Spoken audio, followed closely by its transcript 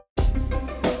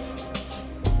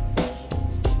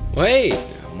Well, hey,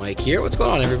 Mike here. What's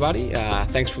going on, everybody?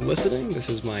 Thanks for listening. This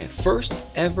is my first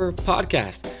ever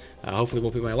podcast. Hopefully, it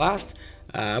won't be my last.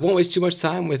 I won't waste too much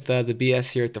time with the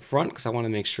BS here at the front because I want to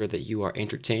make sure that you are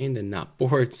entertained and not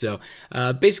bored. So,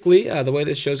 basically, the way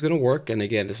this show is going to work, and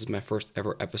again, this is my first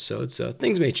ever episode, so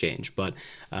things may change, but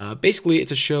basically,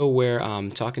 it's a show where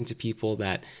I'm talking to people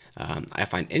that I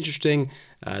find interesting.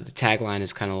 The tagline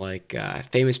is kind of like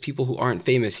famous people who aren't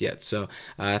famous yet. So,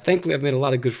 thankfully, I've made a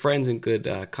lot of good friends and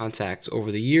good contacts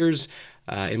over the years.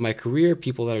 In my career,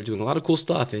 people that are doing a lot of cool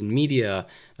stuff in media,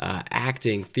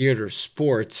 acting, theater,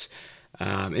 sports,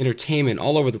 entertainment,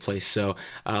 all over the place. So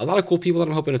a lot of cool people that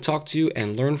I'm hoping to talk to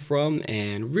and learn from.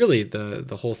 And really,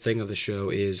 the whole thing of the show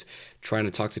is trying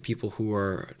to talk to people who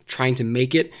are trying to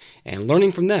make it and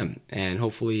learning from them. And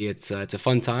hopefully, it's a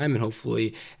fun time. And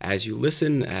hopefully, as you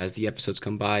listen, as the episodes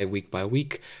come by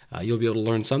week, you'll be able to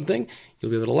learn something. You'll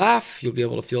be able to laugh. You'll be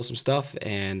able to feel some stuff,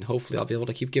 and hopefully, I'll be able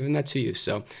to keep giving that to you.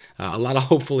 So, a lot of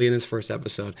hopefully in this first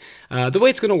episode. The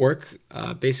way it's going to work,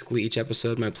 basically, each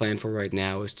episode, my plan for right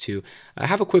now is to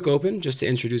have a quick open just to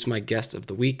introduce my guest of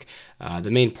the week. The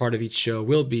main part of each show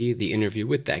will be the interview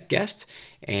with that guest,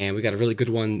 and we got a really good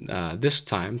one this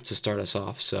time to start us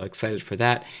off. So excited for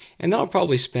that. And then I'll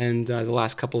probably spend the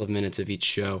last couple of minutes of each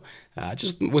show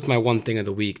just with my one thing of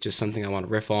the week, just something I want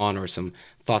to riff on or some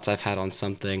thoughts I've had on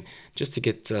something, just to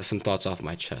get some thoughts off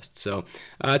my chest. So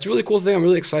it's a really cool thing. I'm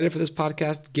really excited for this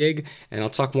podcast gig, and I'll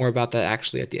talk more about that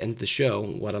actually at the end of the show,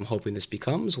 what I'm hoping this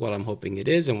becomes, what I'm hoping it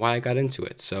is, and why I got into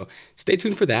it. So stay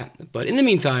tuned for that. But in the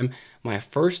meantime, my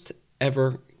first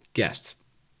ever guest.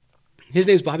 His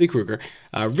name's Bobby Kruger,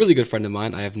 a really good friend of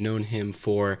mine. I have known him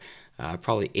for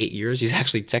probably 8 years. He's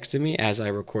actually texted me as I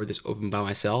record this open by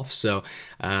myself, so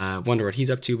wonder what he's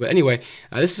up to. But anyway,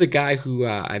 this is a guy who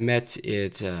I met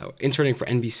interning for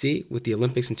NBC with the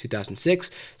Olympics in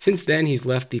 2006. Since then, he's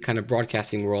left the kind of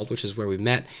broadcasting world, which is where we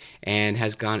met, and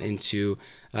has gone into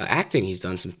acting. He's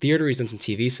done some theater, he's done some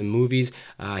TV, some movies.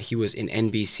 He was in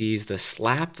NBC's The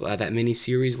Slap, that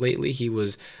mini-series lately. He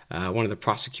was one of the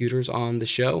prosecutors on the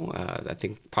show, I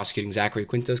think prosecuting Zachary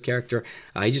Quinto's character.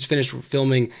 He just finished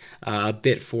filming a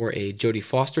bit for a Jodie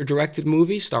Foster-directed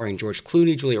movie starring George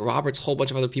Clooney, Julia Roberts, a whole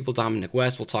bunch of other people, Dominic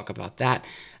West. We'll talk about that.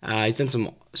 He's done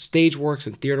some stage work,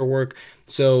 some theater work.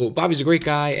 So Bobby's a great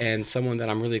guy and someone that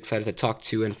I'm really excited to talk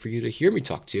to and for you to hear me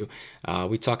talk to.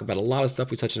 We talk about a lot of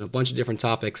stuff. We touch on a bunch of different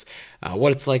topics.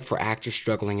 What it's like for actors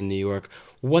struggling in New York,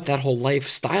 what that whole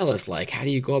lifestyle is like. How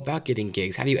do you go about getting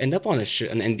gigs? How do you end up on an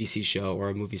NBC show or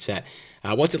a movie set?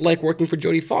 What's it like working for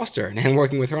Jodie Foster and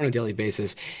working with her on a daily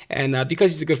basis? And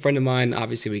because he's a good friend of mine,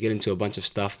 obviously we get into a bunch of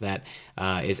stuff that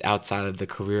is outside of the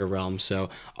career realm. So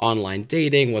online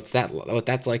dating, what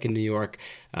that's like in New York,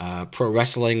 pro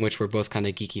wrestling, which we're both kind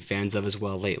of geeky fans of as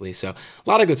well lately. So a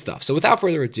lot of good stuff. So without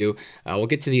further ado, we'll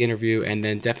get to the interview, and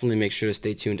then definitely make sure to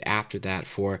stay tuned after that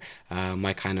for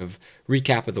my kind of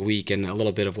recap of the week and a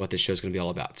little bit of what this show is going to be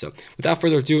all about. So without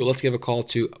further ado, let's give a call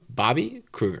to Bobby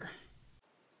Kruger.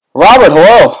 Robert,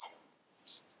 hello.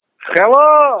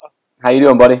 Hello. How you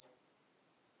doing, buddy?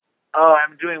 Oh,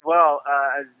 I'm doing well.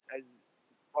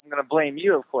 I'm going to blame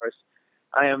you, of course.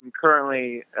 I am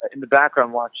currently in the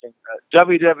background watching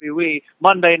WWE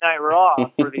Monday Night Raw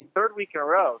for the third week in a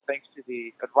row, thanks to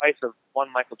the advice of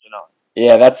one Michael Janone.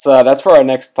 Yeah, that's for our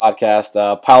next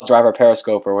podcast, Pile Driver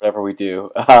Periscope or whatever we do.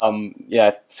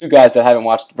 Yeah, two guys that haven't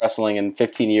watched wrestling in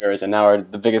 15 years and now are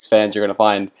the biggest fans you're going to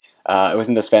find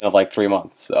within the span of like 3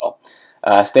 months. So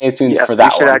stay tuned for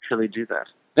that one. We should actually do that.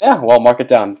 Yeah, well, mark it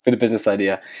down. Good business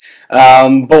idea.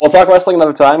 But we'll talk wrestling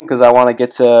another time because I want to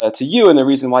get to you and the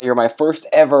reason why you're my first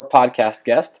ever podcast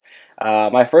guest.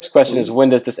 My first question is, when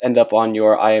does this end up on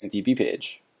your IMDb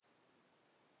page?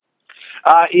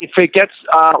 If it gets,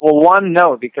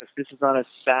 no, because this is not a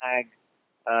SAG.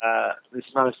 This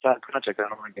is not a SAG project. I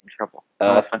don't want to get in trouble.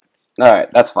 All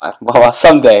right, that's fine. Well,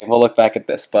 someday we'll look back at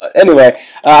this. But anyway,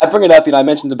 I bring it up. I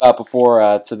mentioned about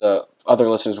before to the other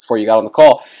listeners before you got on the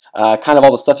call, kind of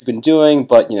all the stuff you've been doing.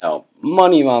 But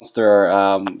Money Monster,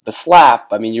 The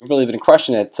Slap. You've really been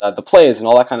crushing it. The plays and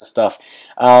all that kind of stuff.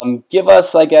 Give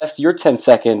us, I guess, your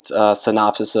 10-second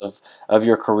synopsis of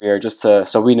your career, just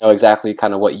so we know exactly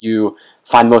kind of what you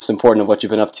find most important of what you've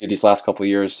been up to these last couple of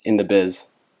years in the biz.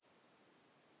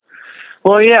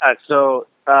 Well, yeah. So.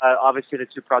 Obviously, the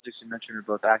two projects you mentioned are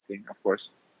both acting, of course.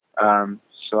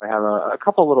 So I have a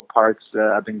couple little parts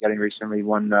I've been getting recently.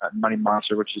 One, Money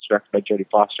Monster, which is directed by Jodie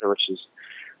Foster, which is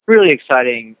really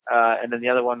exciting. And then the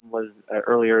other one was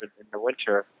earlier in the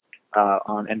winter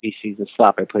on NBC's The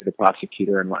Slap. I played the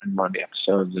prosecutor in one of the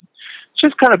episodes. And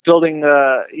just kind of building,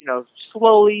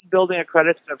 slowly building a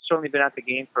credits. I've certainly been at the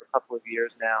game for a couple of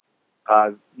years now.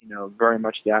 Very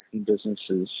much the acting business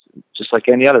is just like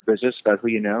any other business, about who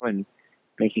you know and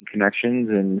making connections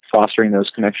and fostering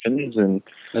those connections and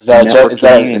Is that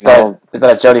networking and all. is that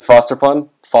a Jodie Foster pun?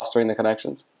 Fostering the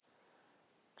connections.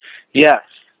 Yes,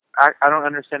 I don't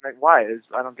understand why.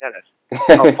 I don't get it.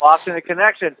 Oh, fostering the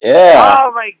connection. Yeah.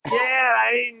 Oh my god,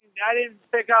 I didn't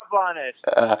pick up on it.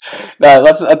 No,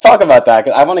 let's talk about that.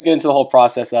 'Cause I want to get into the whole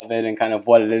process of it and kind of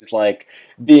what it is like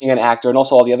being an actor, and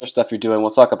also all the other stuff you're doing. We'll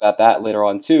talk about that later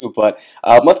on too. But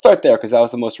let's start there because that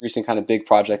was the most recent kind of big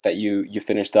project that you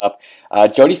finished up.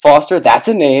 Jodie Foster, that's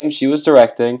a name. She was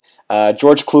directing.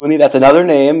 George Clooney, that's another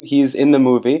name. He's in the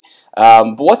movie.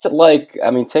 But what's it like?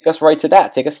 I mean, take us right to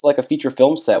that. Take us to like a feature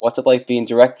film set. What's it like being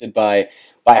directed by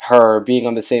her, being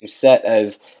on the same set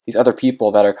as these other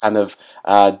people that are kind of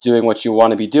doing what you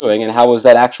want to be doing, and how was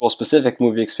that actual specific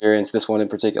movie experience, this one in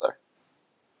particular?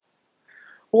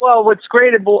 Well, what's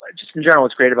great about, just in general,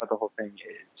 what's great about the whole thing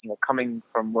is, coming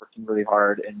from working really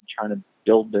hard and trying to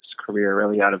build this career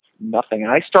really out of nothing.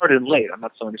 And I started late. I'm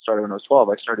not someone who started when I was 12.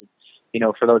 I started,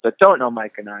 for those that don't know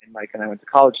Mike and I went to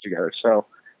college together. So,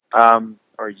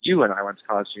 or you and I went to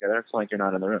college together. It's like you're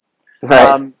not in the room.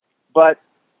 Right. But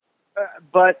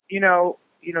to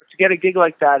get a gig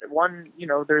like that,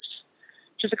 there's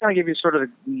just to kind of give you sort of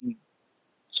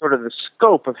the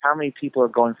scope of how many people are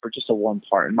going for just a one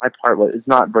part. And my part is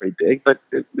not very big, but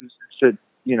there's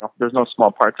no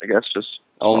small parts, I guess. Just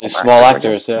only small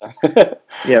actors, yeah.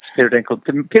 Yes, Peter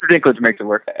Dinklage makes it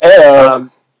work. Hey.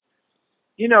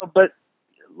 But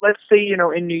let's say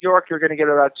in New York you're going to get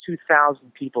about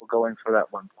 2,000 people going for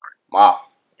that one part. Wow.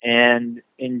 And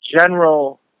in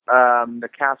general, the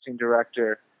casting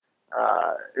director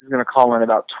is going to call in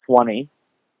about 20,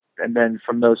 and then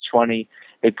from those 20,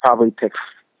 they probably pick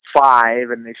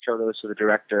 5, and they show those to the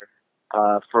director.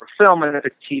 For a film and if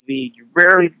it's TV,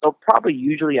 they'll probably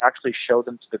usually actually show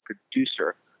them to the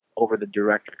producer over the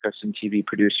director, because some TV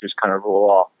producers kind of rule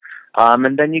all.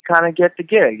 And then you kind of get the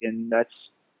gig, and that's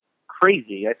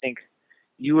crazy. I think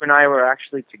you and I were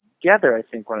actually together, I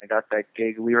think, when I got that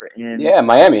gig. We were in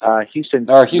Miami. Houston.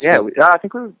 Or Houston. Yeah, I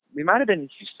think we might have been in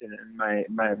Houston, and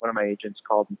one of my agents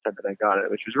called and said that I got it,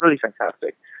 which was really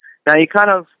fantastic. Now, you kind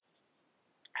of,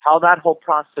 how that whole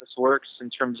process works in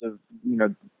terms of,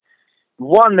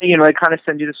 one, they kind of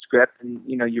send you the script, and,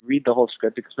 you read the whole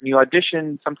script, because when you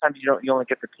audition, sometimes you only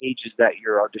get the pages that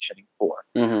you're auditioning for.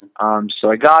 Mm-hmm.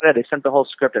 So I got it, I sent the whole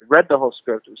script, I read the whole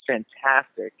script, it was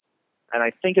fantastic, and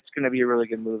I think it's going to be a really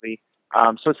good movie.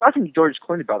 So it's not from George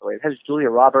Clooney, by the way. It has Julia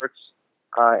Roberts,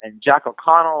 and Jack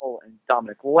O'Connell, and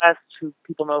Dominic West, who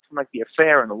people know from, like, The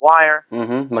Affair and The Wire.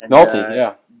 Mm-hmm. McNulty,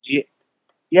 yeah.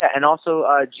 Yeah, and also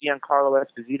Giancarlo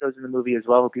Esposito's in the movie as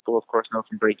well, who people, of course, know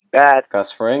from Breaking Bad.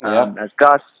 Gus Fring, as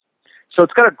Gus. So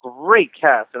it's got a great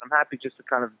cast, and I'm happy just to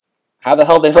kind of... How the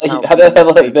hell they let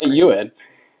you in?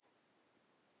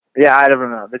 Yeah, I don't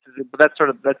know. But that's kind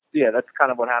of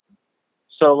what happened.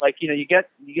 So, like, you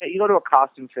go to a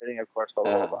costume fitting, of course, blah,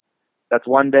 blah, blah, blah. That's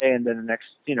one day, and then the next,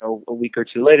 a week or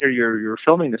two later, you're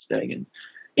filming this thing, and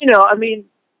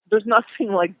there's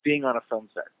nothing like being on a film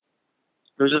set.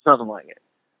 There's just nothing like it.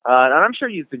 And I'm sure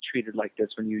you've been treated like this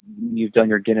when you've done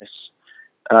your Guinness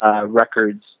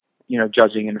records,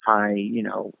 judging in high,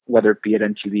 whether it be at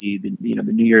MTV, the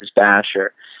New Year's Bash,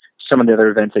 or some of the other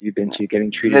events that you've been to,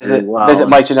 getting treated really well. Visit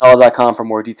MikeJanella.com for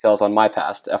more details on my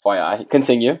past, FYI.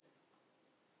 Continue.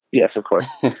 Yes, of course.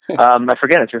 I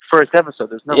forget, it's your first episode.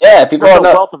 There's no people don't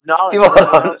know. Wealth of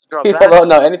knowledge. People don't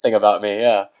know anything about me.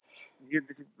 Yeah.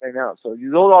 I know. So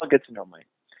you'll all get to know Mike.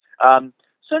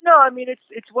 So no, I mean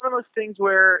it's one of those things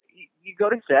where you go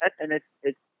to set, and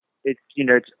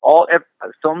it's all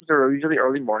films are usually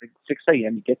early morning, 6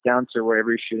 a.m. You get down to wherever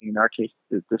you're shooting. In our case,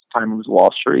 this time it was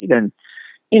Wall Street, and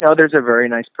there's a very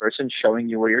nice person showing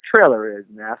you where your trailer is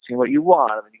and asking what you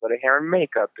want, and then you go to hair and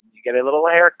makeup, and you get a little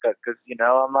haircut because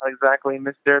I'm not exactly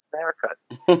Mr. Haircut,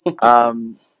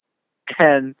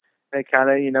 and they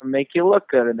kind of make you look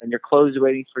good, and then your clothes are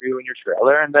waiting for you in your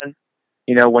trailer, and then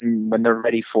when they're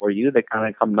ready for you, they kind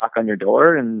of come knock on your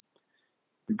door and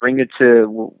bring it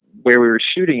to where we were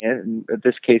shooting it. And in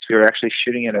this case, we were actually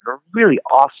shooting it at a really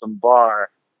awesome bar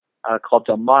called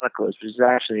Delmonico's, which is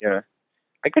actually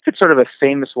I guess it's sort of a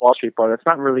famous Wall Street bar. That's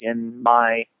not really in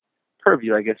my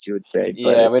purview, I guess you would say.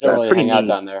 But yeah, we don't really hang out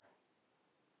down there.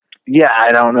 Yeah,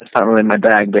 I don't. That's not really my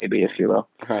bag, baby, if you will.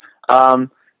 Right. But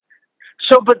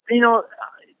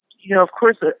of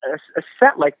course, a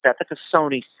set like that's a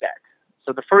Sony set.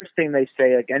 So the first thing they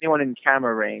say, like, anyone in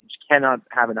camera range cannot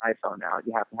have an iPhone out.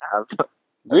 You have to have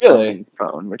a Sony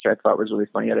phone, which I thought was really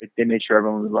funny. They made sure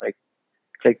everyone was like,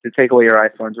 take away your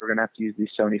iPhones. We're going to have to use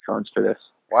these Sony phones for this.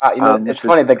 Wow, it's which was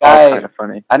funny. The all guy, kind of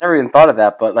funny. I never even thought of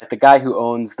that, but like the guy who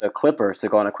owns the Clippers, to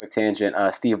go on a quick tangent,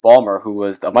 Steve Ballmer, who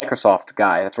was a Microsoft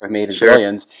guy, that's where he made his Sure.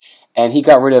 billions, and he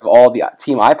got rid of all the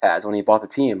team iPads when he bought the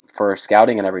team for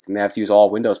scouting and everything. They have to use all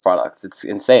Windows products. It's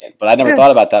insane. But I never Yeah.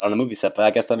 thought about that on a movie set, but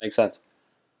I guess that makes sense.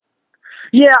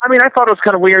 Yeah, I mean, I thought it was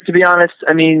kind of weird, to be honest.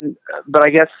 I mean, but I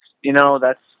guess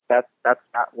that's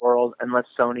that world. Unless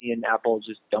Sony and Apple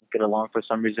just don't get along for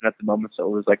some reason at the moment, so it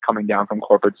was like coming down from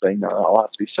corporate saying no, it'll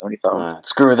have to be Sony phones.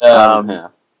 Screw them. Um, Yeah.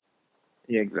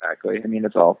 yeah, exactly. I mean,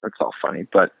 it's all funny,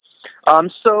 but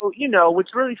so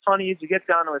what's really funny is you get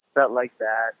down to a set like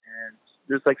that, and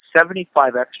there's like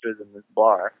 75 extras in this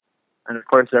bar, and of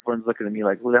course everyone's looking at me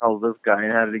like, who the hell is this guy,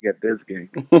 and how did he get this gig?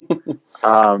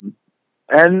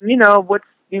 And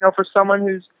for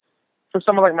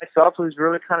someone like myself who's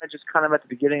really kind of at the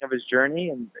beginning of his journey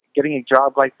and getting a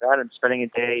job like that and spending a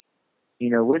day,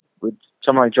 with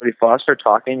someone like Jodie Foster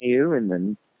talking to you and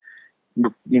then,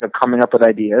 coming up with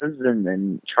ideas and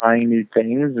then trying new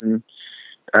things and,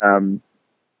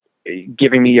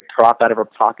 giving me a prop out of her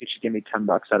pocket. She gave me $10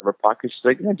 out of her pocket. She's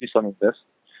like, do something with this.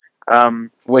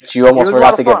 Which you almost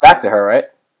forgot to give back to her, right?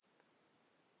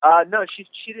 No,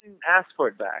 she didn't ask for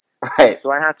it back. Right.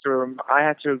 So I had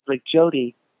to like,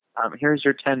 Jodie, here's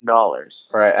your $10.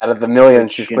 Right. Out of the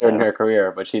millions she's cleared in her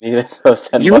career, but she needed those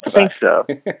 $10 You would back. think so.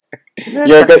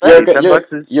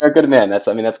 You're a good man. That's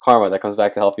karma that comes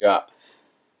back to help you out.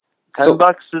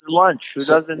 $10 is lunch. Who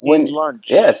doesn't need lunch?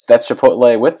 Yes, that's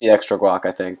Chipotle with the extra guac,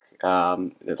 I think.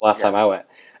 The last time I went.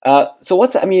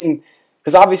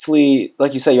 Because obviously,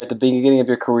 like you said, you're at the beginning of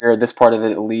your career, this part of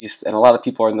it at least, and a lot of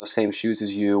people are in those same shoes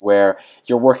as you, where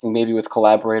you're working maybe with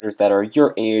collaborators that are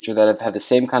your age or that have had the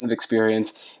same kind of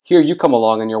experience. Here you come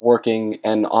along and you're working,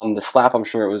 and on the Slap, I'm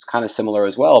sure it was kind of similar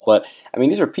as well. But, I mean,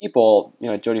 these are people,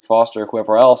 Jodie Foster,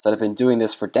 whoever else, that have been doing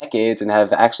this for decades and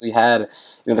have actually had,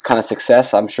 the kind of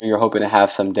success I'm sure you're hoping to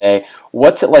have someday.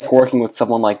 What's it like working with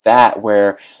someone like that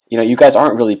where, you guys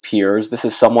aren't really peers? This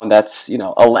is someone that's,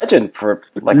 a legend, for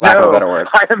lack of a better word.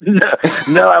 I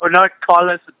would not call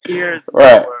us peers.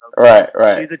 Right.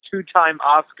 He's a 2-time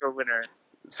Oscar winner.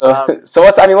 So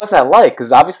what's that like?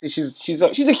 Because obviously she's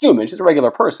a human, she's a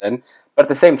regular person, but at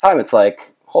the same time, it's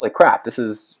like, holy crap, this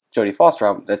is Jodie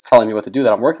Foster that's telling me what to do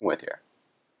that I'm working with here.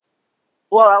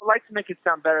 Well, I'd like to make it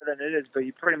sound better than it is, but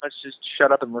you pretty much just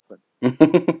shut up and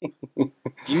listen.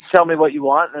 You tell me what you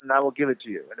want, and I will give it to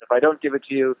you. And if I don't give it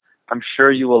to you, I'm sure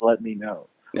you will let me know.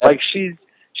 Yep. Like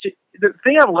the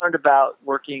thing I've learned about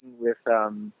working with,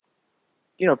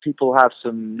 people who have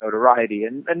some notoriety,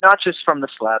 and not just from the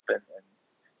Slap and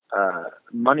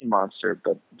Money Monster,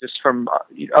 but just from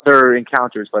other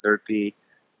encounters, whether it be,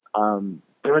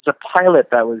 there was a pilot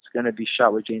that was going to be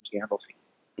shot with James Gandolfini.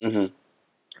 Mm-hmm.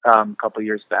 A couple of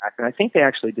years back, and I think they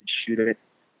actually did shoot it.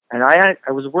 And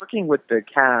I was working with the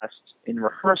cast in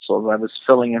rehearsals. I was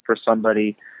filling in for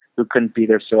somebody who couldn't be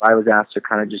there, so I was asked to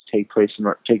kind of just take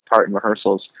part in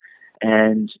rehearsals.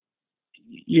 And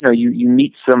you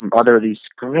meet some other of these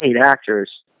great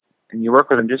actors, and you work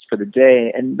with them just for the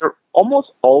day, and they're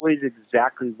almost always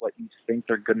exactly what you think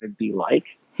they're going to be like,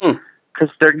 because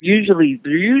they're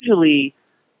usually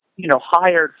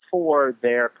hired for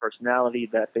their personality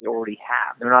that they already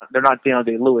have. They're not Daniel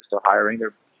Day-Lewis they're hiring.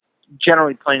 They're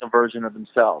generally playing a version of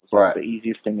themselves. Right. The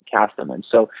easiest thing to cast them in.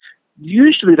 So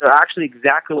usually they're actually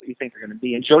exactly what you think they're going to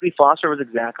be. And Jodie Foster was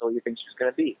exactly what you think she's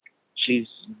going to be. She's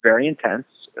very intense.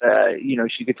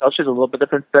 She could tell she has a little bit of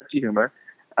sense of humor.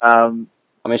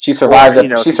 She survived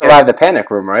the panic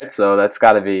room, right? So that's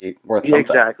got to be worth something.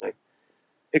 Exactly.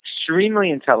 Extremely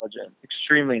intelligent.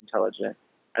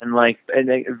 And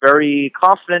very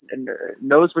confident and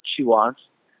knows what she wants.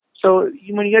 So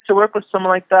when you get to work with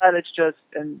someone like that, it's just,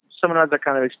 and someone who has that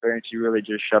kind of experience, you really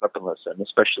just shut up and listen.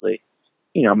 Especially,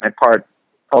 my part,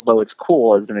 although it's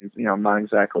cool, I'm not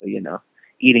exactly,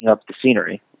 eating up the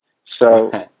scenery.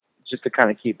 So just to kind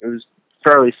of it was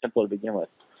fairly simple to begin with.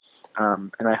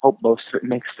 And I hope most of it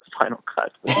makes the final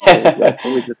cut. That's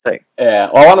always the thing. Yeah.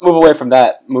 Well, I want to move away from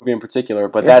that movie in particular,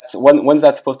 but that's when's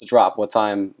that supposed to drop? What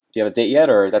time? Do you have a date yet,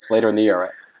 or that's later in the year,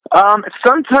 right?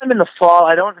 Sometime in the fall.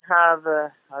 I don't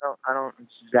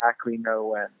exactly know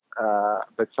when.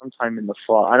 But sometime in the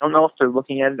fall. I don't know if they're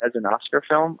looking at it as an Oscar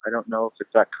film. I don't know if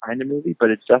it's that kind of movie, but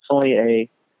it's definitely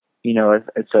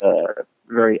it's a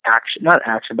very not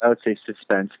action, but I would say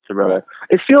suspense thriller. Right.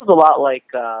 It feels a lot like.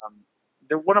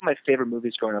 One of my favorite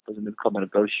movies growing up was a movie called The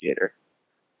Negotiator,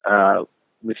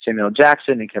 with Samuel L.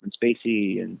 Jackson and Kevin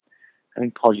Spacey, and I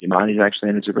think Paul Giamatti's actually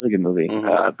in it. It's a really good movie. Mm-hmm.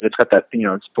 But it's got that,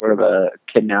 it's sort of a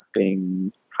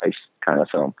kidnapping heist kind of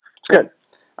film. It's good.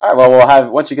 All right. Well, we'll have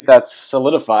once you get that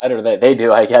solidified, or they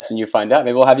do, I guess, and you find out.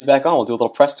 Maybe we'll have you back on. We'll do a little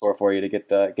press tour for you to get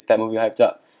that movie hyped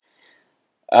up.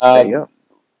 There you Um, go.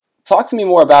 Talk to me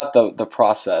more about the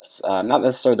process, not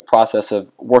necessarily the process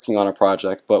of working on a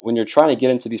project, but when you're trying to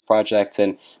get into these projects,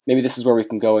 and maybe this is where we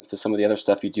can go into some of the other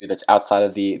stuff you do that's outside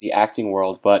of the acting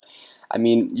world. But I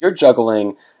mean, you're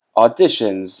juggling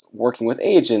auditions, working with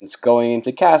agents, going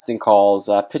into casting calls,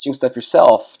 pitching stuff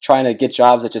yourself, trying to get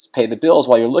jobs that just pay the bills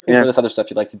while you're looking for Yeah. this other stuff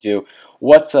you'd like to do.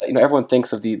 What's everyone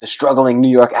thinks of the struggling New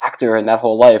York actor and that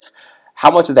whole life.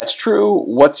 How much of that's true?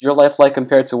 What's your life like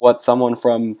compared to what someone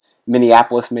from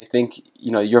Minneapolis may think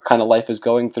your kind of life is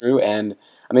going through? And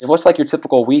I mean, what's like your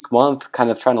typical week, month,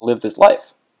 kind of trying to live this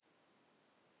life?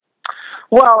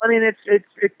 Well, I mean, it's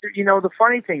the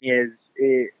funny thing is,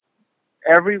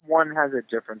 everyone has a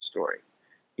different story.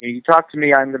 You talk to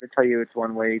me, I'm going to tell you it's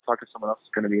one way. You talk to someone else,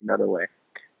 it's going to be another way.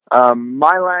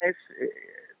 My life,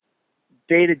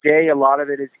 day to day, a lot of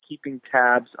it is keeping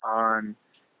tabs on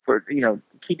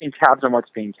what's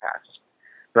being cast,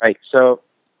 right? So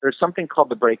there's something called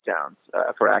the breakdowns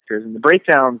for actors, and the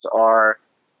breakdowns are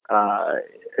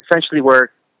essentially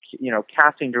where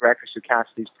casting directors who cast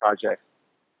these projects,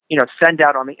 send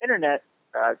out on the internet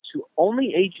to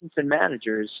only agents and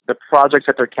managers the projects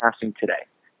that they're casting today.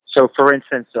 So, for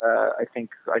instance, I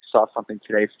think I saw something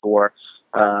today for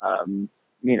one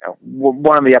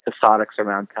of the episodics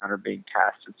around town are being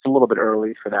cast. It's a little bit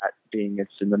early for that, being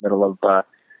it's in the middle of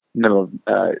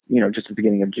just the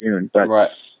beginning of June. But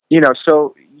Right.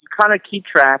 so you kind of keep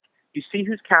track. You see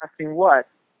who's casting what.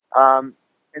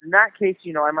 In that case,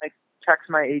 I might text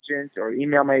my agent or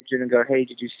email my agent and go, "Hey,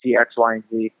 did you see X, Y, and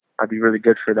Z? I'd be really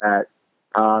good for that."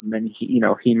 And he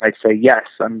might say, "Yes,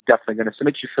 I'm definitely going to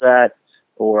submit you for that,"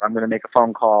 or "I'm going to make a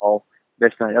phone call."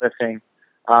 This and the other thing.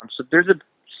 So there's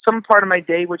some part of my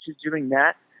day which is doing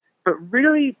that, but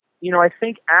really, I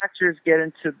think actors get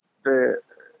into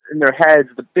in their heads,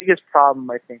 the biggest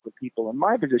problem I think with people in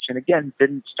my position, again,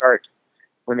 didn't start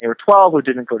when they were 12, or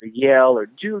didn't go to Yale or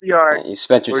Juilliard. You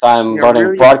spent your time learning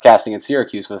really, broadcasting in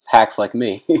Syracuse with hacks like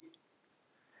me.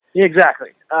 Yeah,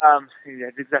 exactly.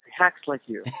 Exactly. Hacks like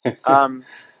you.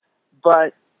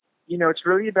 But it's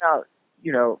really about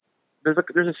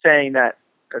there's a saying that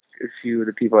a few of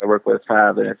the people I work with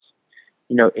have, and it's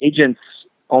agents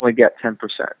only get 10%.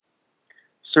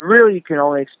 So really, you can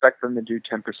only expect them to do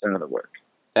 10% of the work.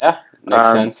 Yeah,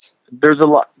 makes sense. There's a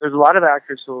lot of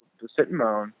actors who will sit and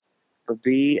moan. They'll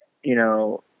be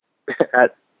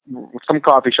at some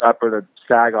coffee shop or the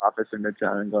SAG office in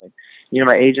Midtown and going,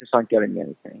 my agent's not getting me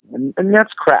anything. And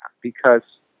that's crap, because,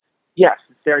 yes,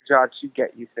 it's their job to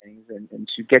get you things and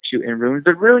to get you in rooms.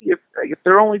 But really, if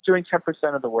they're only doing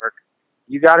 10% of the work,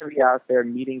 you got to be out there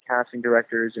meeting casting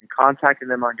directors and contacting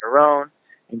them on your own.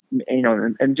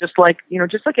 And just like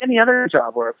any other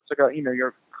job, where it's like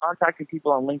you're contacting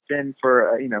people on LinkedIn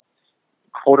for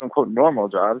quote unquote normal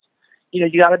jobs,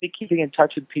 you got to be keeping in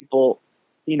touch with people,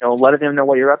 letting them know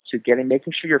what you're up to,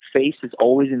 making sure your face is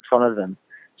always in front of them.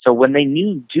 So when they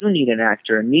do need an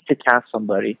actor and need to cast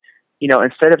somebody,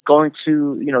 instead of going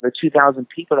to the 2,000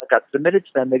 people that got submitted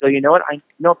to them, they go, you know what, I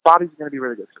know Bobby's going to be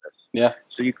really good for this. Yeah.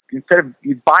 So you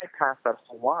bypass that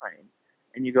whole line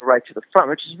and you go right to the front,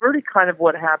 which is really kind of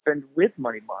what happened with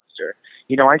Money Monster.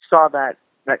 I saw that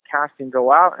casting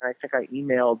go out, and I think I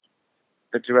emailed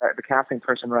the casting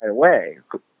person right away,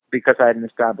 because I had an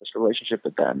established relationship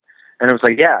with them. And it was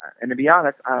like, yeah. And to be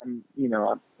honest, I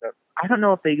don't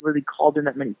know if they really called in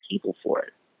that many people for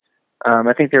it.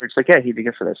 I think they were just like, yeah, he'd be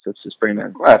good for this. Let's just bring him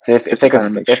in. Right. If they can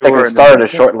start a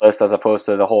short list as opposed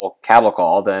to the whole cattle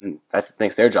call, then that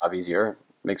makes their job easier.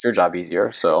 Makes your job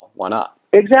easier. So why not?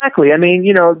 Exactly. I mean,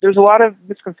 there's a lot of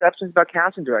misconceptions about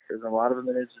casting directors, and a lot of them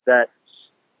is that,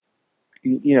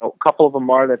 a couple of them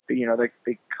are that, they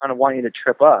kind of want you to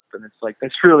trip up, and it's like,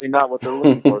 that's really not what they're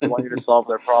looking for. They want you to solve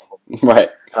their problem. Right.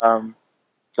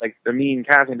 It's like the mean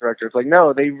casting director. It's like,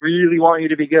 no, they really want you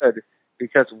to be good,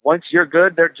 because once you're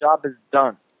good, their job is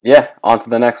done. Yeah, on to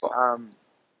the next one.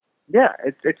 Yeah,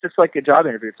 it's just like a job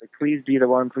interview. It's like, please be the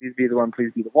one, please be the one,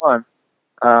 please be the one.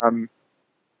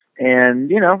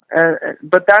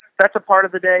 But that's a part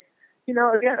of the day.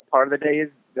 Again, a part of the day is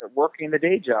working the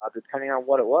day job, depending on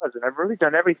what it was. And I've really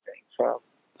done everything. So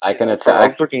I can attest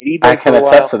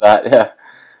to that. Yeah.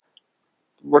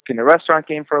 Working the restaurant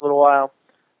game for a little while.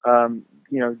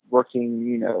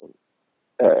 Working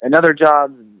in other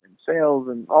jobs and sales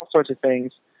and all sorts of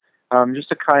things, just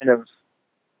to kind of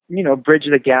bridge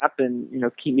the gap and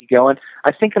keep me going.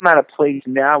 I think I'm at a place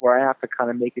now where I have to kind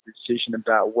of make a decision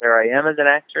about where I am as an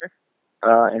actor,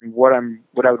 and what I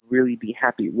would really be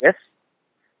happy with.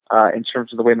 in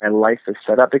terms of the way my life is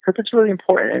set up, because it's really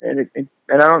important,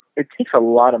 it takes a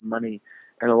lot of money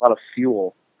and a lot of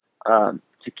fuel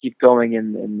to keep going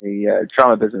in the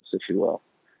drama business, if you will.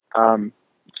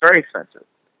 It's very expensive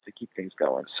to keep things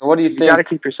going. So what do you You got to think?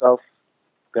 keep yourself.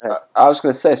 Go ahead. I was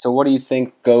going to say, so what do you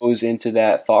think goes into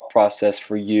that thought process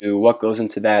for you? What goes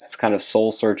into that kind of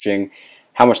soul searching?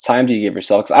 How much time do you give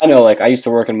yourself? Because I know, like, I used to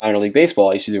work in minor league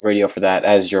baseball. I used to do radio for that,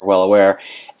 as you're well aware.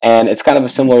 And it's kind of a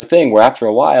similar thing where after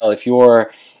a while, if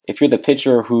you're the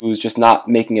pitcher who's just not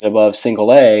making it above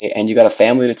single A and you got a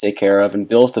family to take care of and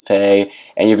bills to pay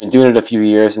and you've been doing it a few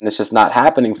years and it's just not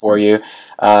happening for you,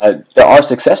 there are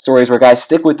success stories where guys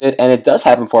stick with it and it does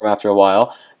happen for them after a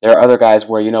while. There are other guys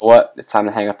where, you know what, it's time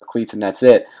to hang up the cleats and that's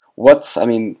it.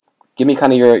 Give me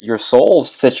kind of your soul's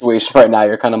situation right now,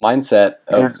 your kind of mindset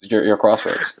of your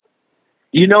crossroads.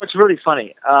 It's really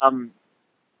funny. And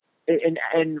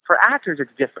for actors,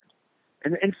 it's different.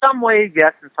 And in some ways,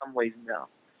 yes, in some ways, no.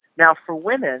 Now, for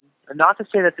women, and not to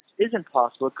say that this isn't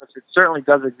possible, because it certainly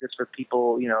does exist for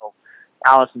people,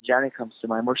 Allison Janney comes to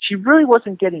mind, where she really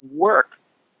wasn't getting work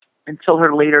until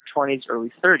her later 20s,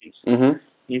 early 30s. Mm-hmm.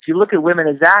 If you look at women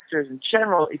as actors in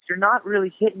general, if you're not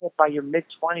really hitting it by your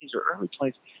mid-20s or early 20s,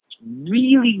 it's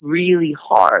really, really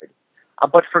hard.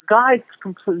 But for guys, it's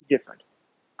completely different.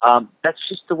 That's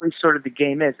just the way sort of the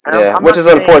game is. And Yeah, which is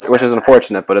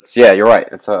unfortunate, but you're right.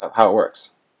 It's how it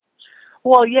works.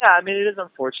 Well, yeah, I mean, it is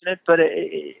unfortunate, but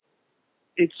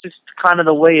it's just kind of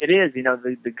the way it is.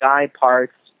 The guy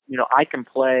parts, I can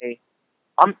play.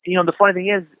 The funny thing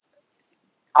is,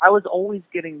 I was always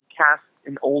getting cast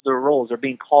in older roles or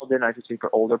being called in, I should say, for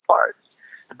older parts.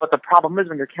 But the problem is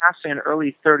when you're casting an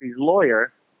early 30s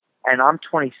lawyer and I'm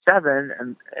 27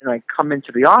 and I come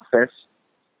into the office,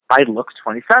 I look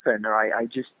 27, or I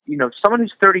just, someone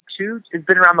who's 32 has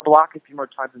been around the block a few more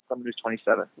times than someone who's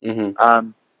 27.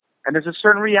 Mm-hmm. And there's a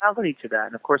certain reality to that.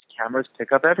 And of course, cameras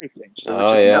pick up everything. So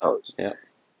knows. Yeah.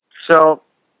 So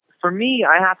for me,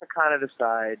 I have to kind of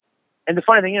decide. And the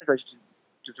funny thing is,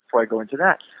 just before I go into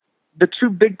that, the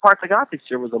two big parts I got this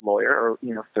year was a lawyer, or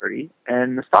 30,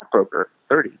 and the stockbroker,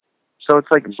 30. So it's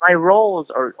like my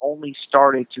roles are only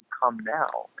starting to come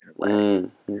now in a way.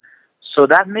 Mm-hmm. So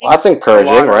that makes that's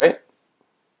encouraging, right?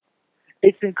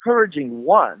 It's encouraging,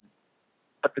 one,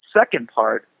 but the second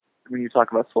part, when you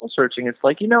talk about soul searching, it's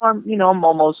like I'm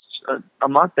almost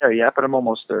I'm not there yet, but I'm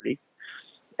almost 30,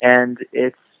 and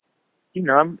it's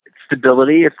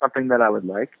stability is something that I would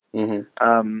like.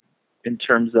 Mm-hmm. In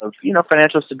terms of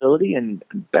financial stability and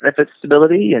benefit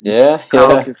stability, and kind of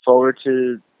looking forward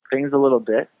to things a little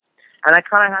bit. And I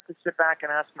kind of have to sit back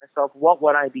and ask myself, what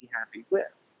would I be happy with?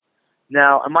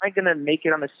 Now, am I going to make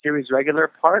it on the series regular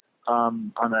part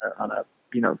on a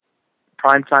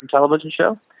primetime television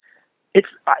show?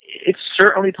 It's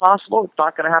certainly possible. It's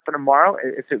not going to happen tomorrow.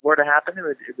 If it were to happen, it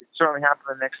would certainly happen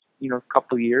in the next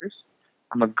couple of years.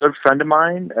 I'm a good friend of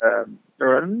mine,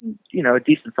 or a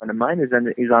decent friend of mine.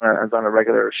 He's on a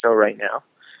regular show right now,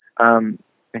 and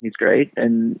he's great.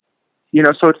 And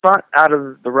so it's not out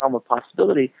of the realm of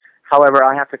possibility. However,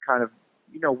 I have to kind of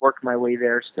work my way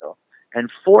there still. And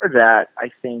for that,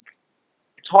 I think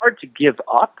it's hard to give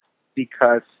up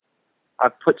because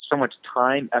I've put so much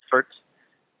time, effort,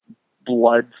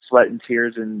 blood, sweat, and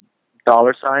tears, and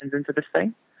dollar signs into this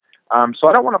thing. So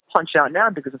I don't want to punch out now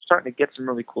because I'm starting to get some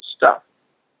really cool stuff.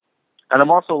 And I'm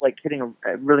also hitting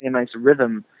a really nice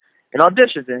rhythm in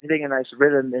auditions and hitting a nice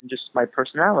rhythm in just my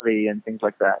personality and things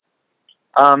like that.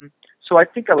 So I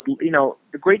think I would,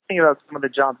 the great thing about some of the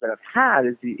jobs that I've had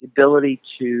is the ability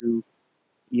to,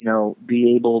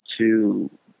 be able to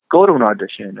go to an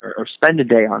audition or spend a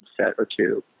day on set or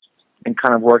two and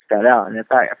kind of work that out. And if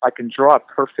I can draw a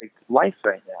perfect life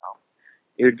right now,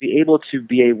 it would be able to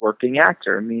be a working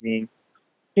actor, meaning,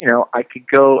 I could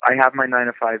go, I have my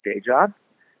 9-to-5 day job,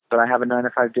 but I have a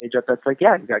 9-to-5 day job that's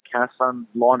you got cast on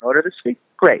Law and Order this week?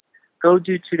 Great. Go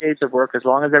do 2 days of work. As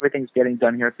long as everything's getting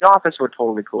done here at the office, we're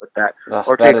totally cool with that.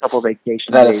 Or take a couple of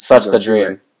vacation days. That is such the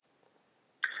dream.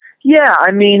 Yeah,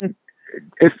 I mean,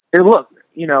 if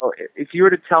you were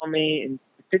to tell me in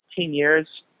 15 years,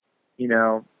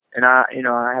 and I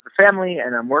have a family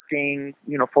and I'm working,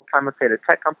 full time, let's say, at a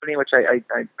tech company, which I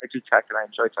do tech and I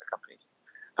enjoy tech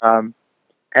companies.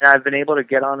 And I've been able to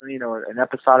get on, an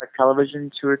episodic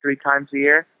television 2 or 3 times a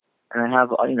year. And I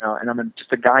have, and I'm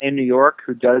just a guy in New York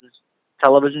who does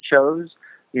television shows,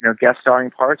 guest starring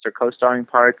parts or co-starring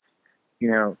parts,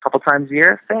 a couple times a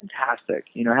year. Fantastic.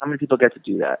 How many people get to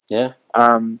do that? Yeah.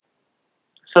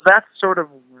 So that's sort of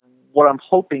what I'm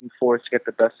hoping for, is to get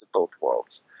the best of both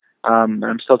worlds.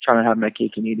 I'm still trying to have my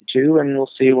cake and eat it too, and we'll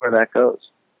see where that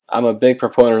goes. I'm a big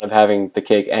proponent of having the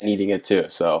cake and eating it too.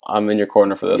 So I'm in your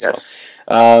corner for this Yes. one.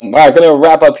 All right, going to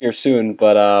wrap up here soon,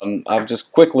 but I'm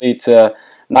just quickly to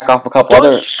knock off a couple Don't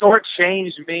other.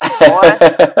 shortchange me,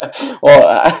 boy.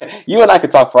 Well, you and I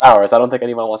could talk for hours. I don't think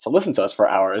anyone wants to listen to us for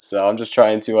hours, so I'm just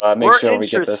trying to make We're sure we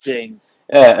get this. interesting.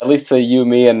 Yeah, at least to you,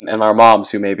 me, and our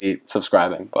moms who may be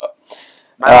subscribing. But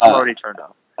My mom already turned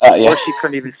off. yeah. Or she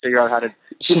couldn't even figure out how to.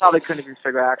 She probably couldn't even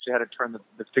figure out actually how to turn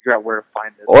the figure out where to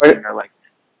find this Or- thing or like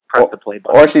press the play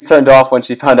button. Or she turned off when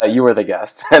she found out you were the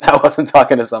guest, and I wasn't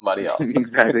talking to somebody else.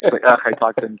 Exactly. It's like, I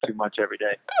talk to them too much every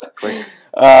day. Quick.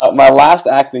 My last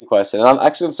acting question, and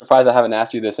I'm surprised I haven't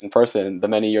asked you this in person the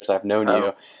many years I've known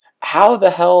you. How the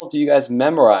hell do you guys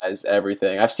memorize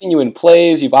everything? I've seen you in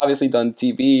plays. You've obviously done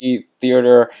TV,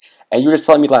 theater, and you were just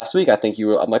telling me last week. I think you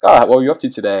were. I'm like, oh, what were you up to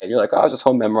today? And you're like, oh, I was just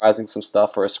home memorizing some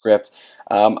stuff for a script.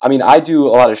 I mean, I do a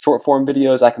lot of short form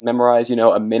videos. I can memorize,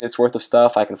 a minute's worth of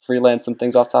stuff. I can freelance some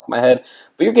things off the top of my head.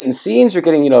 But you're getting scenes. You're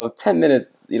getting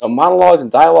 10-minute monologues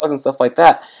and dialogues and stuff like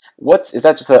that. Is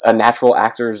that just a natural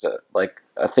actor's like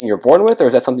a thing you're born with, or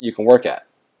is that something you can work at?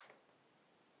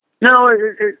 No,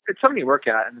 it's something you work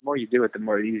at, and the more you do it, the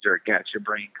more easier it gets. Your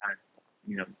brain kind of,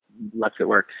 lets it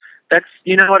work. That's,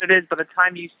 what it is. By the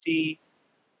time you see,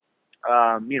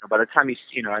 by the time you've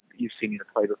seen me in a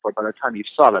play before. By the time you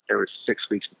saw that, there was 6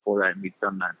 weeks before that, and we've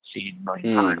done that scene a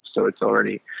million times. So it's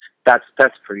already that's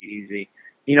pretty easy.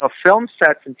 Film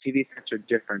sets and TV sets are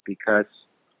different because,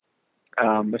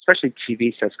 especially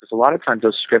TV sets, because a lot of times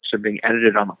those scripts are being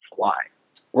edited on the fly.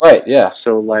 Right. Yeah.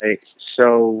 So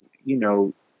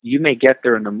you may get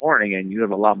there in the morning and you have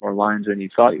a lot more lines than you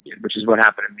thought you did, which is what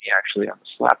happened to me actually on the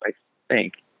slap, I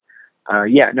think. I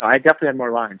definitely had more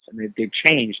lines. I mean, they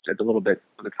changed a little bit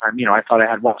for the time. I thought I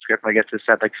had one script. When I get to the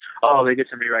set, like, oh, they did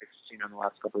some rewrites, in the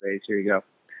last couple of days. Here you go.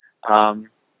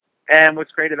 And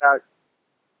what's great about,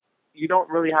 you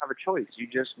don't really have a choice. You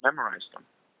just memorize them.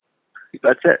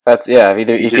 That's it. That's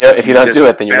if you don't do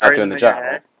it, then you're not doing the job.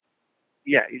 Right?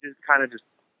 Yeah, you just kind of just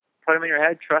put them in your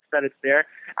head, trust that it's there.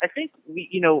 I think we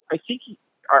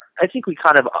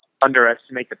kind of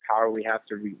underestimate the power we have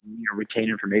to retain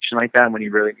information like that when you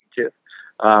really need to.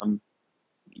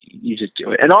 You just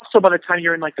do it. And also by the time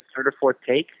you're in like the third or fourth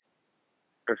take,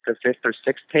 or the fifth or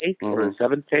sixth take, or the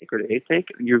seventh take, or the eighth take,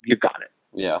 you've got it.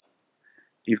 Yeah.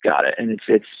 You've got it. And it's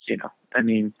I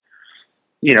mean,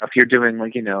 if you're doing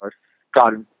like, if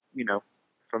God,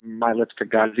 from my lips to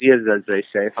God's ears, as they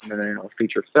say, if I'm in a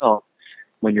feature film,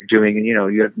 when you're doing,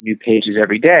 you have new pages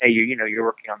every day, you're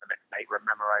working on them at night,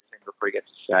 memorizing before you get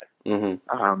to set.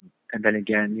 Mm-hmm. And then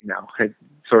again,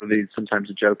 sometimes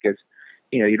the joke is,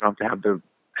 you don't have to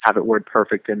have it word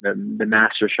perfect in the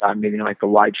master shot, meaning like the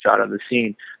wide shot of the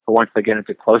scene. But once they get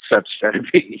into close-ups, it's got to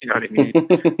be, you know what I mean?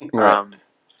 Right.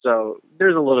 So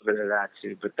there's a little bit of that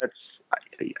too, but that's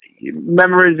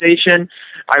memorization.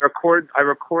 I record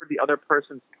the other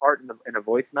person's part in a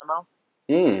voice memo.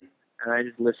 And I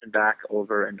just listen back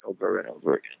over and over and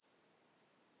over again.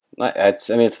 It's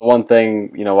the one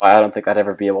thing, why I don't think I'd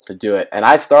ever be able to do it. And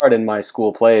I starred in my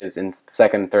school plays in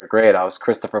second and third grade. I was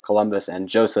Christopher Columbus and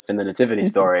Joseph in the Nativity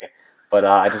Story. But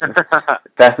I just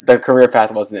the career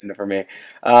path wasn't in it for me.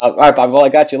 All right, Bob, well, I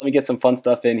got you. Let me get some fun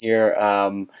stuff in here.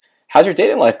 How's your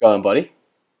dating life going, buddy?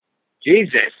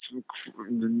 Jesus,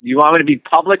 you want me to be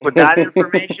public with that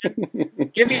information?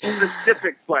 Give me a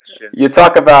specific question. You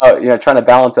talk about trying to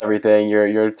balance everything.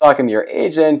 You're talking to your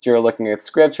agent. You're looking at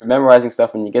scripts. You're memorizing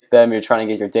stuff when you get them. You're trying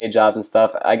to get your day jobs and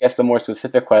stuff. I guess the more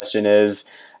specific question is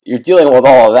you're dealing with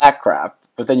all of that crap.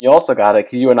 But then you also got it,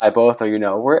 because you and I both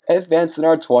are, we're advanced in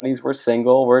our 20s. We're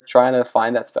single. We're trying to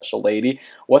find that special lady.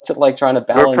 What's it like trying to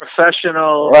balance? We're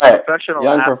professional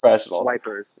young professionals.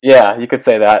 Swipers. Yeah, you could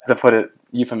say that, to put it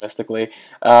euphemistically.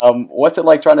 What's it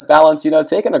like trying to balance,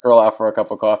 taking a girl out for a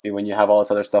cup of coffee when you have all this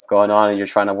other stuff going on and you're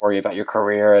trying to worry about your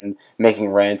career and making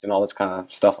rent and all this kind of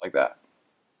stuff like that?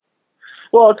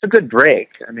 Well, it's a good break.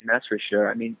 I mean, that's for sure.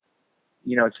 I mean,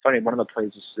 it's funny. One of the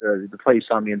plays, the play you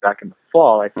saw me in back in the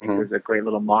fall, I think there's a great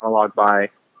little monologue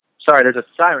by. Sorry, there's a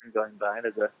siren going by.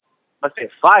 Must be a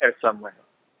fire somewhere.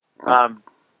 There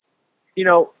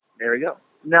we go.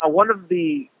 Now, one of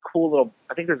the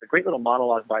I think there's a great little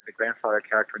monologue by the grandfather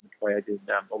character in the play I did,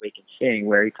 Awake and Sing,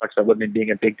 where he talks about women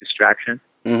being a big distraction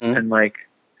and like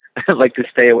to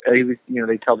stay away.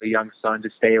 They tell the young son to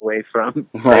stay away from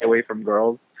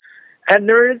girls. And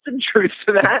there is some truth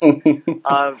to that.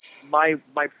 My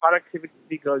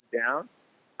productivity goes down,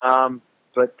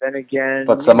 but then again,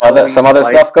 some other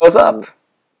stuff goes up.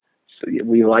 So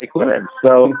we like women.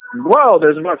 So whoa,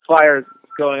 there's more fires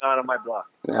going on my block.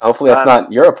 Yeah, hopefully that's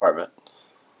not your apartment.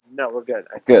 No, we're good.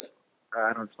 Good.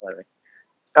 I don't smell anything.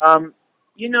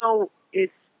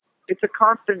 it's a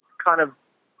constant kind of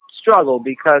struggle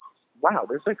because wow,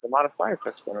 there's like a lot of fire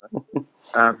trucks going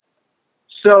on.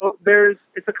 So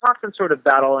it's a constant sort of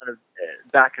battle and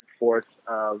a back and forth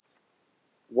of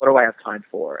what do I have time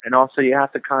for, and also you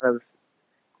have to kind of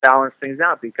balance things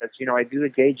out because I do a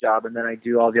day job and then I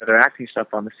do all the other acting stuff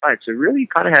on the side. So really, you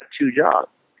kind of have two jobs,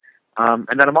 and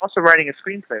then I'm also writing a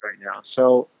screenplay right now.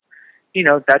 So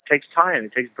that takes time.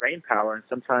 It takes brain power, and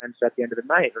sometimes at the end of the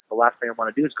night, the last thing I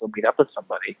want to do is go meet up with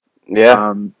somebody.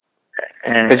 Yeah.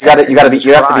 Because you have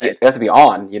to be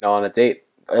on, on a date.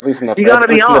 At least in the you got to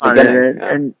be on, beginning.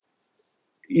 And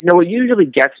what usually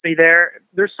gets me there.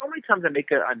 There's so many times I make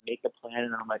a plan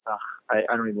and I'm like, oh,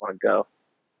 I don't even want to go.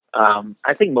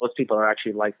 I think most people are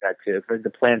actually like that too. If the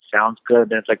plan sounds good,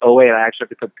 then it's like, oh wait, I actually have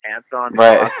to put pants on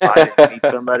right. to go outside and meet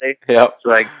somebody. Yep. It's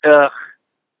like, ugh.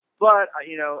 But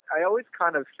I always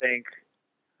kind of think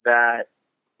that,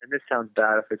 and this sounds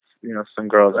bad if it's some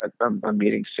girl that I'm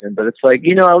meeting soon, but it's like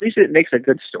at least it makes a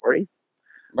good story.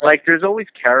 Right. Like there's always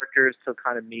characters to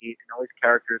kind of meet and always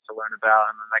characters to learn about,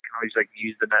 and then I can always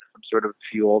use them as some sort of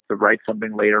fuel to write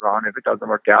something later on if it doesn't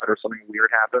work out or something weird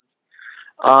happens.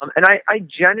 And I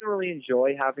genuinely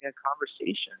enjoy having a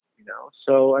conversation,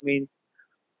 So,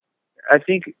 I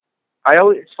think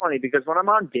it's funny because when I'm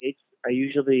on dates,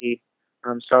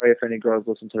 I'm sorry if any girls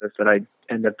listen to this that I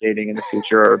end up dating in the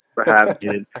future or have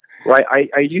dated. Right?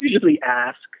 I usually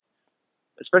ask,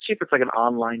 especially if it's like an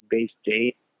online-based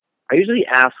date, I usually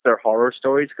ask their horror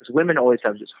stories because women always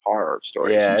have just horror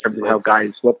stories in terms of how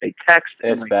guys, what they text.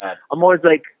 It's bad. I'm always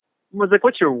like,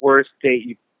 what's your worst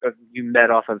date you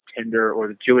met off of Tinder or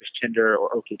the Jewish Tinder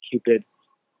or OkCupid?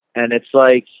 And it's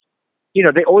like,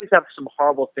 they always have some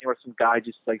horrible thing where some guy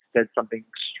just said something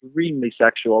extremely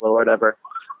sexual or whatever.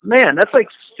 Man, that's like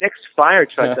 6 fire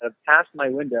trucks that have passed my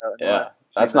window. Yeah,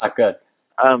 that's not good.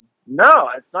 No,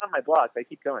 it's not on my block. They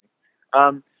keep going.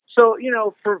 So,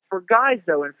 for guys,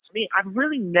 though, and for me, I've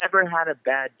really never had a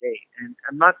bad date. And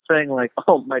I'm not saying,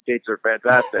 oh, my dates are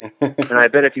fantastic. And I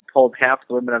bet if you pulled half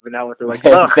the women I've been out with, they're like,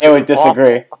 oh, they would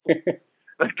disagree.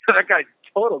 that guy's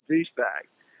total douchebag.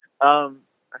 I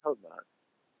hope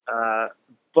not.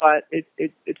 But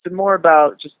it's more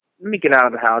about just let me get out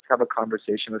of the house, have a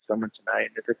conversation with someone tonight.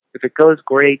 And if it goes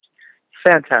great,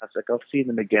 fantastic. I'll see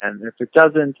them again. And if it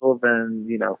doesn't, well, then,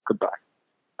 goodbye.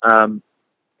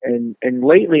 And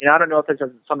lately, and I don't know if this has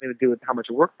something to do with how much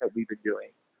work that we've been doing,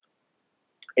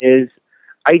 is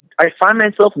I find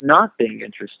myself not being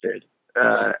interested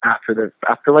after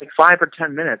 5 or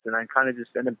 10 minutes, and I kind of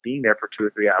just end up being there for 2 or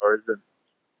 3 hours, and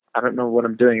I don't know what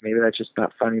I'm doing. Maybe that's just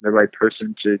not finding the right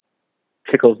person to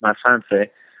tickles my fancy.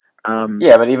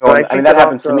 Yeah, but that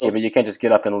happens to me. But you can't just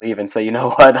get up and leave and say, you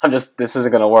know what, this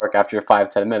isn't going to work after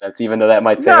 5-10 minutes, even though that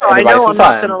might save everybody some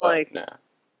time.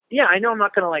 Yeah, I know I'm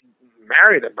not going to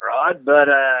marry the broad, but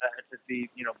to be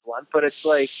blunt. But it's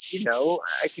like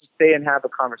I can stay and have a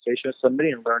conversation with somebody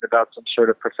and learn about some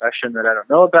sort of profession that I don't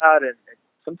know about, and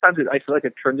sometimes I feel like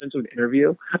it turns into an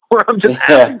interview where I'm just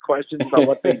asking questions about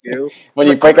what they do. when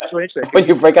you break out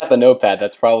the notepad,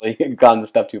 that's probably gone a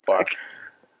step too far.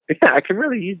 Yeah, I can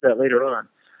really use that later on.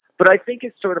 But I think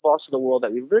it's sort of also the world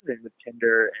that we live in with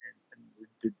Tinder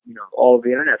and all of the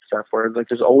internet stuff where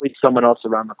there's always someone else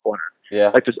around the corner.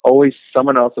 Yeah. There's always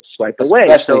someone else to swipe away.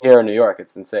 Especially here in New York,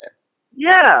 it's insane.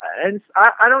 Yeah, and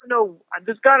I don't know.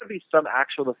 There's got to be some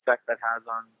actual effect that has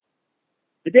on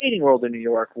the dating world in New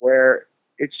York where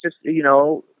it's just,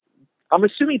 I'm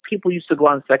assuming people used to go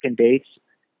on second dates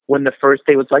when the first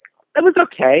date was like, it was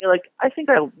okay. I think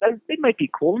they might be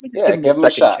cool. Give them a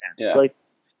shot. Chance.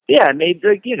 Maybe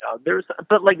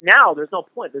but now there's no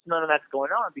point. There's none of that's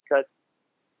going on because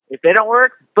if they don't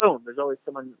work, boom, there's always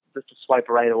someone just to swipe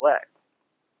right away.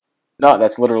 No,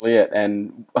 that's literally it.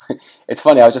 And it's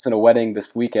funny, I was just in a wedding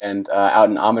this weekend out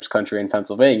in Amish country in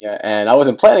Pennsylvania, and I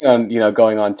wasn't planning on,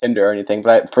 going on Tinder or anything,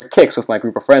 but for kicks with my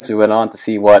group of friends, we went on to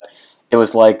see what it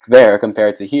was like there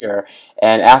compared to here.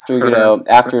 And after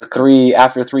three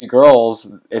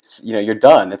girls, it's, you're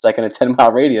done. It's like in a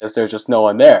 10-mile radius, there's just no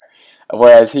one there.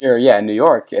 Whereas here, in New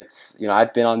York, it's,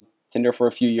 I've been on Tinder for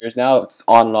a few years now. It's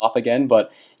on and off again,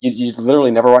 but you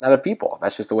literally never run out of people.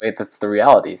 That's just the way. That's the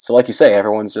reality. So, like you say,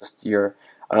 everyone's just you're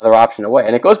another option away,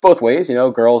 and it goes both ways.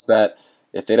 Girls that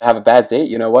if they have a bad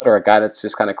date, or a guy that's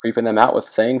just kind of creeping them out with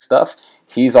saying stuff,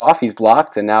 he's off, he's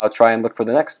blocked, and now try and look for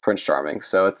the next Prince Charming.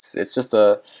 So it's just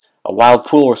a wild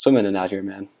pool we're swimming in out here,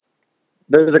 man.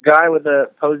 There's a guy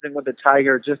posing with a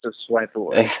tiger just a swipe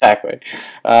away. Exactly.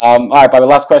 All right, Bobby,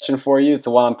 last question for you. It's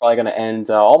the one I'm probably going to end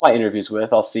all my interviews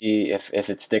with. I'll see if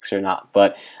it sticks or not.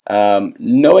 But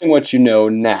knowing what you know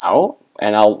now,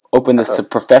 and I'll open this to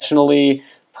professionally,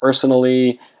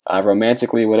 personally,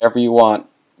 romantically, whatever you want,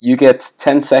 You get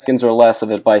 10 seconds or less of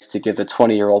advice to give the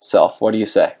 20-year-old self. What do you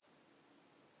say?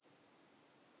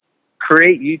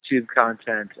 Create YouTube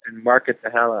content and market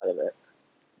the hell out of it.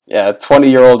 Yeah,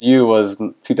 20-year-old you was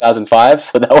 2005,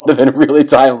 so that would have been really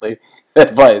timely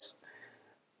advice.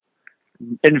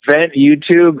 Invent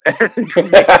YouTube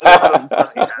and make a lot of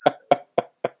money.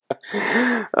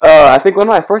 I think one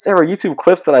of my first ever YouTube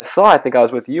clips that I saw, I think I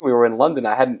was with you. We were in London.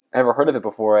 I hadn't ever heard of it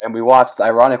before, and we watched,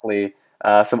 ironically,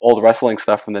 some old wrestling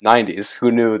stuff from the 90s.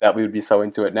 Who knew that we would be so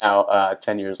into it now,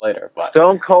 10 years later? But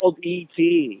Stone Cold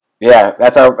E.T. yeah,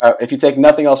 that's our. If you take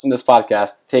nothing else from this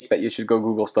podcast, take that you should go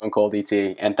Google Stone Cold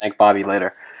E.T. and thank Bobby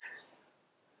later.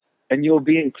 And you'll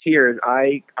be in tears.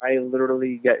 I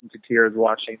literally get into tears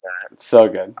watching that. It's so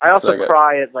good. I also so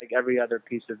cry at like every other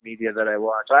piece of media that I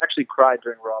watch. I actually cried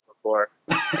during Raw before.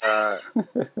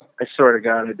 I swear to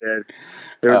God, I did.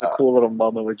 There was a cool little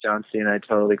moment with John Cena. I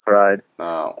totally cried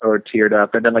or teared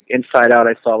up. And then like Inside Out,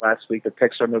 I saw last week, the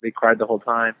Pixar movie. Cried the whole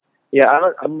time. Yeah,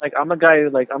 I'm a guy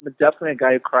who definitely a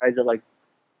guy who cries at like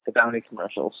the Bounty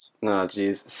commercials. Oh,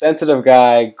 geez. Sensitive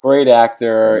guy, great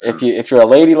actor. Mm-hmm. If you're a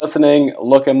lady listening,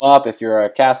 look him up. If you're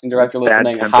a casting director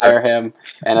listening, hire him.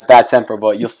 And a bad temper,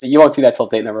 but you won't see that till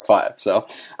date number 5. So,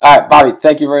 all right, Bobby,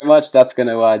 thank you very much. That's going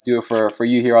to do it for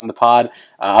you here on the pod.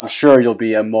 I'm sure you'll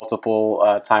be a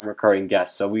multiple time recurring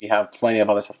guest, so we have plenty of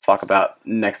other stuff to talk about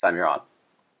next time you're on.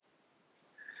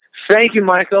 Thank you,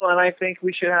 Michael, and I think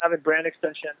we should have a brand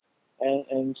extension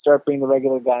and start being the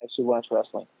regular guys who watch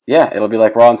wrestling. Yeah, it'll be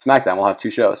like Raw and SmackDown. We'll have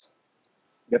 2 shows.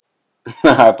 Yep.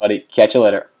 All right, buddy. Catch you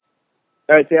later.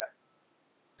 All right, yeah.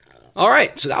 All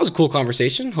right, so that was a cool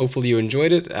conversation. Hopefully you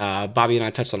enjoyed it. Bobby and I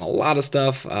touched on a lot of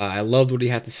stuff. I loved what he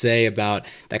had to say about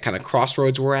that kind of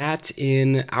crossroads we're at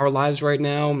in our lives right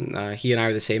now. He and I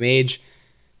are the same age.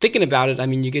 Thinking about it, I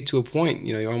mean, you get to a point,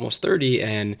 you're almost 30,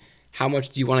 and how much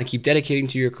do you want to keep dedicating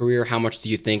to your career? How much do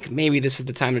you think maybe this is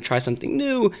the time to try something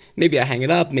new? Maybe I hang it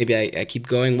up. Maybe I keep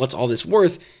going. What's all this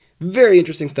worth? Very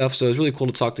interesting stuff. So it was really cool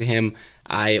to talk to him.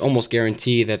 I almost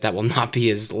guarantee that will not be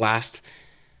his last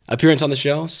appearance on the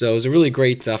show. So it was a really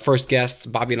great first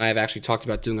guest. Bobby and I have actually talked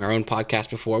about doing our own podcast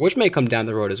before, which may come down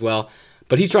the road as well.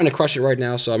 But he's trying to crush it right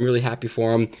now, so I'm really happy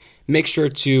for him. Make sure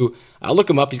to look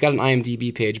him up. He's got an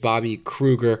IMDb page, Bobby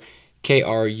Kruger.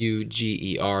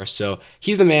 Kruger. So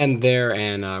he's the man there,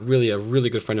 and really a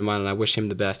really good friend of mine, and I wish him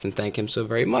the best and thank him so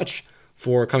very much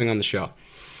for coming on the show.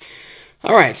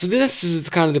 All right, so this is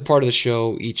kind of the part of the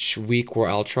show each week where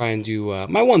I'll try and do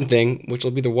my one thing, which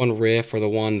will be the one riff or the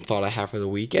one thought I have for the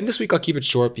week. And this week I'll keep it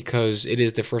short because it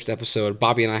is the first episode.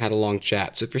 Bobby and I had a long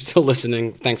chat, so if you're still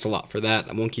listening, thanks a lot for that.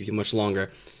 I won't keep you much longer.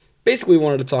 Basically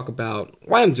wanted to talk about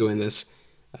why I'm doing this.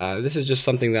 This is just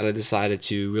something that I decided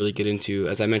to really get into.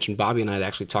 As I mentioned, Bobby and I had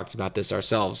actually talked about this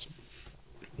ourselves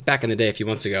back in the day a few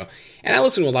months ago. And I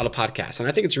listen to a lot of podcasts, and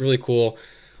I think it's a really cool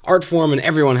art form, and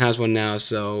everyone has one now.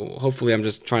 So hopefully I'm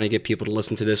just trying to get people to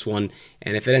listen to this one.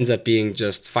 And if it ends up being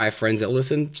just 5 friends that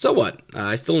listen, so what?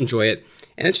 I still enjoy it.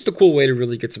 And it's just a cool way to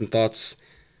really get some thoughts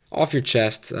off your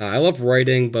chest. I love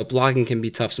writing, but blogging can be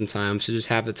tough sometimes. So just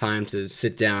have the time to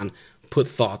sit down, put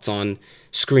thoughts on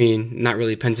screen, not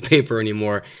really pen to paper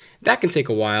anymore. That can take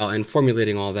a while, and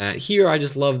formulating all that. Here, I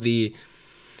just love the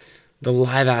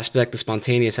live aspect, the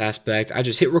spontaneous aspect. I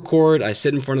just hit record, I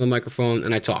sit in front of the microphone,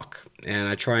 and I talk. And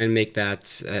I try and make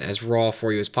that as raw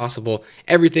for you as possible.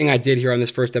 Everything I did here on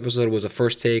this first episode was a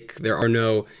first take. There are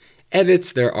no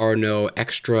edits, there are no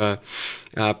extra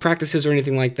practices or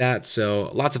anything like that.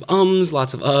 So lots of ums,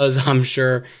 lots of uhs, I'm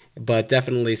sure. But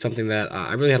definitely something that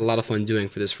I really had a lot of fun doing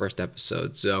for this first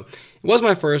episode. So it was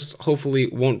my first, hopefully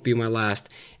won't be my last,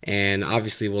 and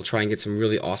obviously we'll try and get some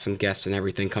really awesome guests and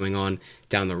everything coming on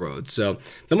down the road. So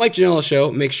the Mike Janela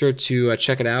Show, make sure to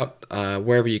check it out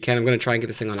wherever you can. I'm going to try and get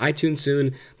this thing on iTunes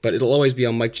soon, but it'll always be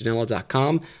on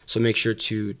MikeJanela.com, so make sure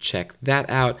to check that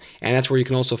out. And that's where you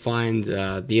can also find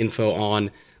the info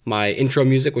on my intro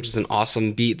music, which is an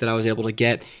awesome beat that I was able to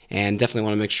get, and definitely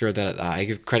want to make sure that I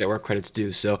give credit where credit's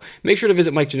due. So make sure to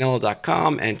visit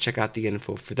MikeJanela.com and check out the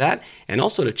info for that, and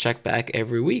also to check back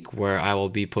every week where I will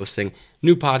be posting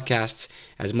new podcasts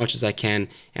as much as I can,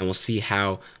 and we'll see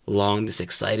how long this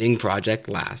exciting project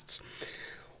lasts.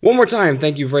 One more time,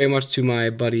 thank you very much to my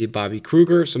buddy Bobby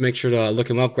Kruger. So make sure to look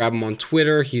him up, grab him on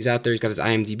Twitter. He's out there. He's got his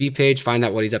IMDb page. Find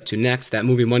out what he's up to next. That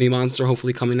movie Money Monster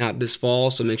hopefully coming out this fall.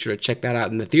 So make sure to check that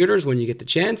out in the theaters when you get the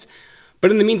chance.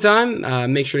 But in the meantime,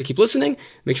 make sure to keep listening.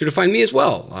 Make sure to find me as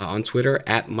well on Twitter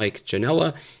at Mike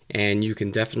Janela. And you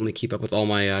can definitely keep up with all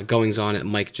my goings on at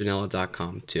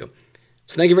MikeJanela.com too.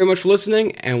 So thank you very much for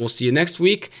listening, and we'll see you next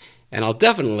week. And I'll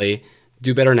definitely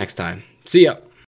do better next time. See ya.